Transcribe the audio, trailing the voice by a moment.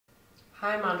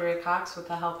Hi, I'm Andrea Cox with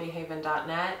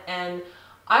thehealthyhaven.net, and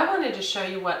I wanted to show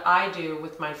you what I do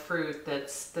with my fruit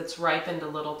that's ripened a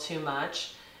little too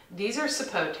much. These are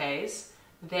sapotes.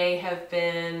 They have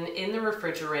been in the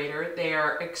refrigerator. They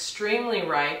are extremely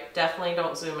ripe. Definitely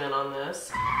don't zoom in on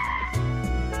this.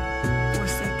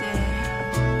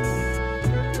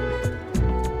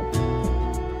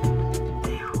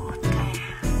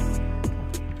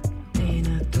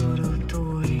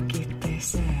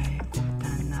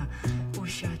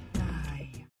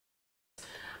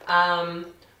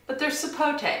 But they're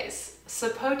sapotes.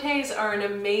 Sapotes are an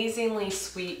amazingly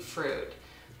sweet fruit.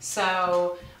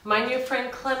 So my new friend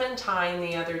Clementine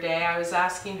the other day, I was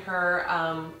asking her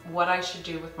what I should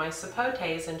do with my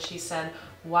sapotes, and she said,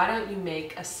 why don't you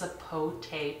make a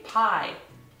sapote pie?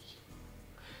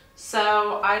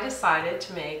 So I decided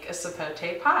to make a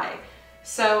sapote pie.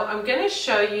 So I'm going to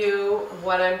show you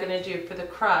what I'm going to do for the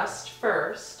crust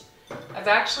first. I've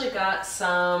actually got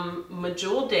some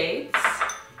medjool dates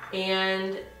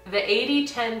and the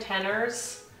 80-10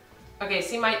 tenors. Okay,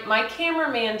 see, my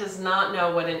cameraman does not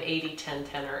know what an 80-10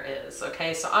 tenor is,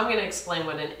 okay? So I'm gonna explain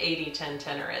what an 80-10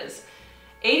 tenor is.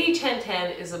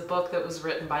 80-10-10 is a book that was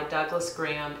written by Douglas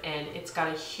Graham, and it's got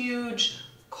a huge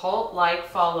cult-like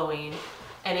following,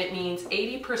 and it means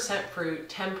 80% fruit,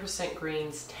 10%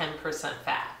 greens, 10%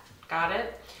 fat. Got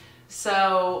it?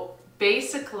 So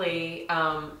basically,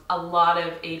 a lot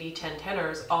of 80-10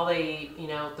 tenors, all they eat,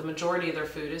 the majority of their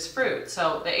food is fruit.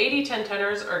 So the 80-10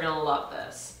 tenors are gonna love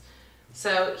this.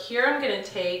 So here I'm gonna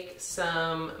take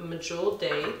some medjool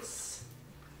dates,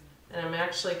 and I'm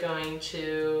actually going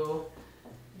to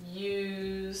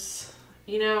use,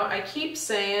 I keep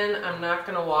saying I'm not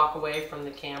gonna walk away from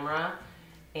the camera,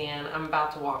 and I'm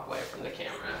about to walk away from the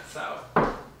camera, so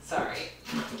sorry.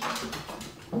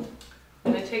 I'm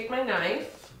gonna take my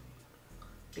knife,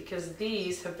 because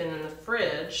these have been in the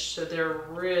fridge, so they're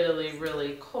really,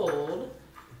 really cold.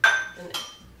 And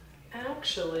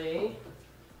actually,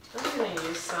 I'm going to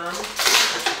use some,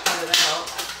 just to cut it out,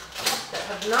 that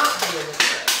have not been in the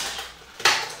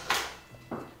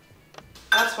fridge.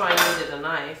 That's why I needed a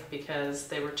knife, because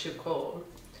they were too cold.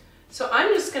 So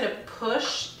I'm just going to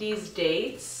push these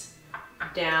dates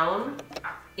down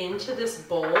into this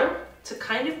bowl to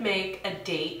kind of make a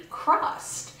date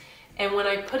crust. And when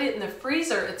I put it in the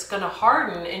freezer, it's gonna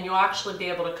harden and you'll actually be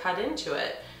able to cut into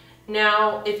it.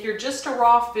 Now, if you're just a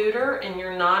raw fooder and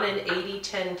you're not an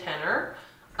 80-10 tenor,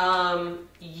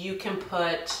 you can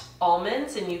put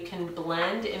almonds and you can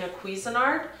blend in a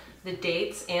Cuisinart the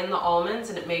dates and the almonds,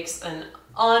 and it makes an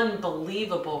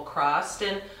unbelievable crust.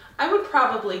 And I would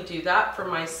probably do that for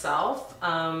myself.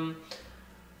 I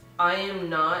am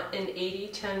not an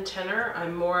 80-10 tenor.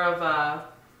 I'm more of a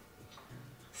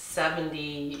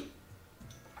 70-20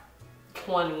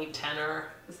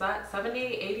 tenor. Is that 70,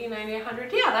 80, 90,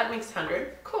 100? Yeah, that makes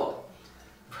 100. Cool.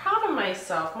 Proud of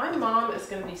myself. My mom is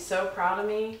going to be so proud of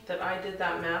me that I did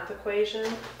that math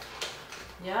equation.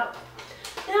 Yep.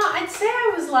 Now, I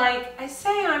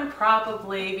say I'm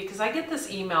probably, because I get this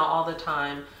email all the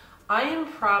time, I am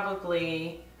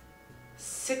probably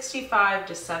 65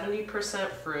 to 70%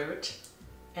 fruit,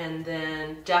 and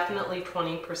then definitely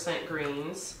 20%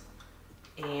 greens,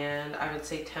 and I would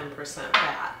say 10%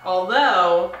 fat.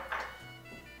 Although,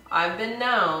 I've been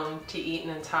known to eat an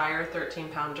entire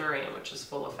 13-pound durian, which is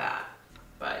full of fat.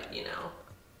 But,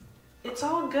 it's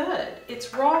all good.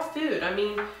 It's raw food. I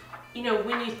mean,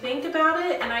 when you think about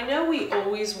it, and I know we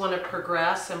always want to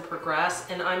progress,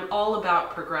 and I'm all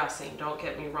about progressing, don't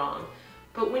get me wrong.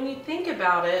 But when you think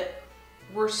about it,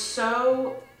 we're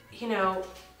so,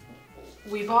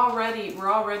 we're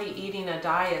already eating a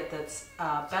diet that's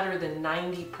better than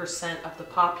 90% of the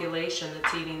population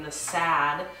that's eating the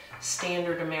sad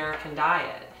standard American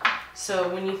diet. So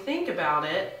when you think about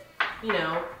it,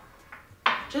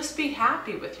 just be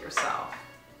happy with yourself.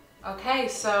 Okay,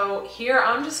 so here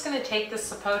I'm just going to take the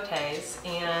sapotes,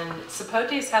 and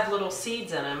sapotes have little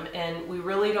seeds in them, and we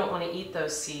really don't want to eat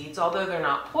those seeds. Although they're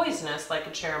not poisonous like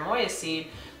a cherimoya seed,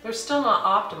 they're still not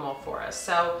optimal for us.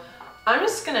 So I'm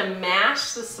just going to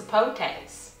mash the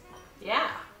sapotes. Yeah.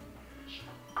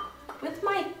 With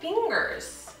my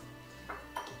fingers.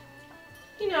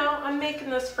 I'm making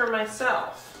this for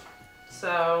myself.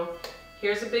 So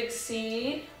here's a big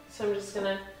seed. So I'm just going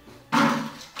to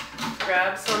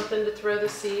grab something to throw the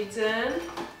seeds in.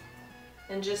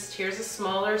 And here's a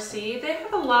smaller seed. They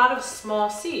have a lot of small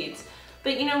seeds.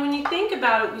 But when you think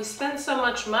about it, we spend so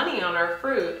much money on our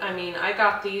fruit. I mean, I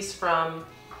got these from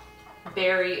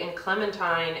Berry and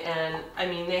Clementine, and I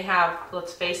mean, they have,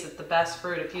 let's face it, the best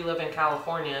fruit. If you live in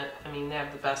California, I mean, they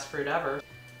have the best fruit ever.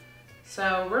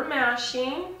 So we're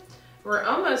mashing. We're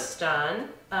almost done.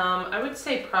 I would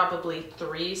say probably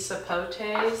 3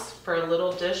 sapotes for a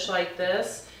little dish like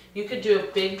this. You could do a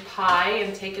big pie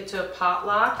and take it to a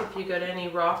potluck if you go to any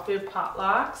raw food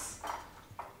potlucks.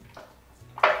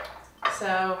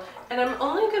 So, and I'm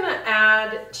only gonna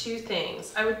add 2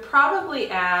 things. I would probably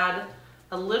add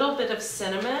a little bit of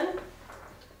cinnamon.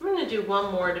 I'm gonna do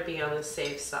 1 more to be on the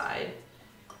safe side.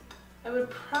 I would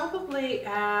probably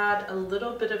add a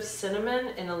little bit of cinnamon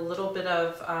and a little bit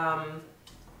of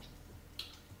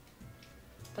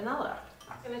vanilla.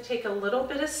 I'm gonna take a little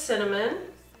bit of cinnamon,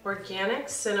 organic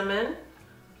cinnamon,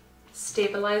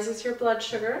 stabilizes your blood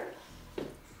sugar.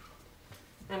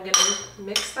 I'm gonna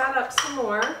mix that up some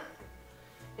more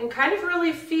and kind of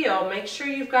really feel, make sure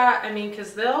you've got, I mean,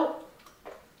 because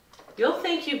you'll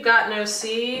think you've got no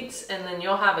seeds and then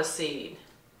you'll have a seed.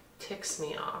 Ticks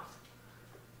me off.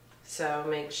 So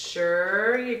make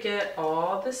sure you get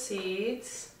all the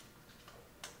seeds.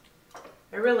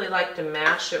 I really like to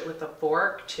mash it with a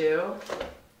fork too.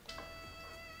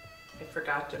 I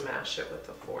forgot to mash it with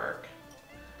a fork.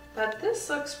 But this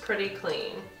looks pretty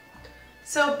clean.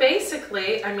 So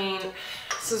basically, I mean,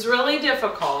 this is really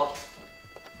difficult.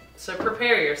 So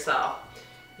prepare yourself.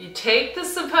 You take the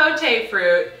sapote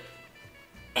fruit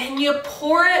and you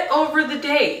pour it over the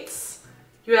dates.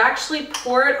 You actually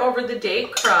pour it over the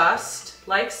date crust,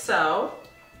 like so.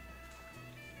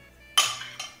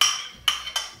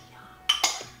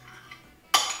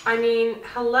 I mean,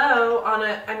 hello,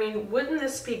 I mean, wouldn't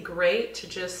this be great to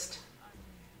just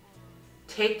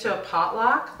take to a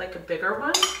potluck, like a bigger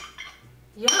one?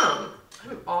 Yum,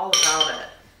 I'm all about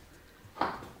it.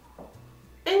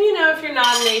 And you know, if you're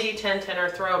not an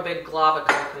 80-10-10er, throw a big glob of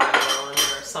coconut oil in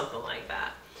there or something like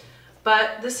that.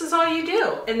 But this is all you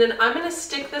do. And then I'm gonna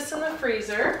stick this in the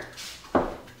freezer.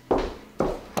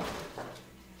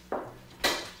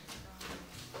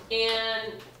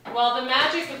 And well, the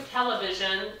magic of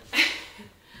television,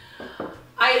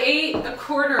 I ate a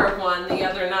quarter of one the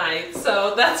other night,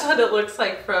 so that's what it looks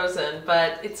like frozen,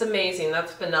 but it's amazing.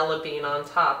 That's vanilla bean on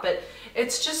top, but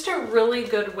it's just a really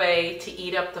good way to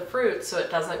eat up the fruit so it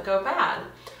doesn't go bad.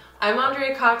 I'm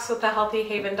Andrea Cox with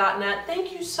thehealthyhaven.net.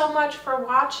 Thank you so much for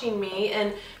watching me,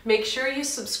 and make sure you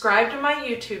subscribe to my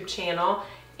YouTube channel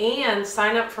and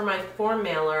sign up for my form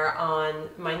mailer on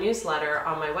my newsletter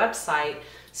on my website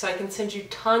so I can send you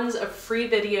tons of free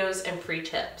videos and free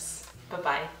tips.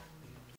 Bye-bye.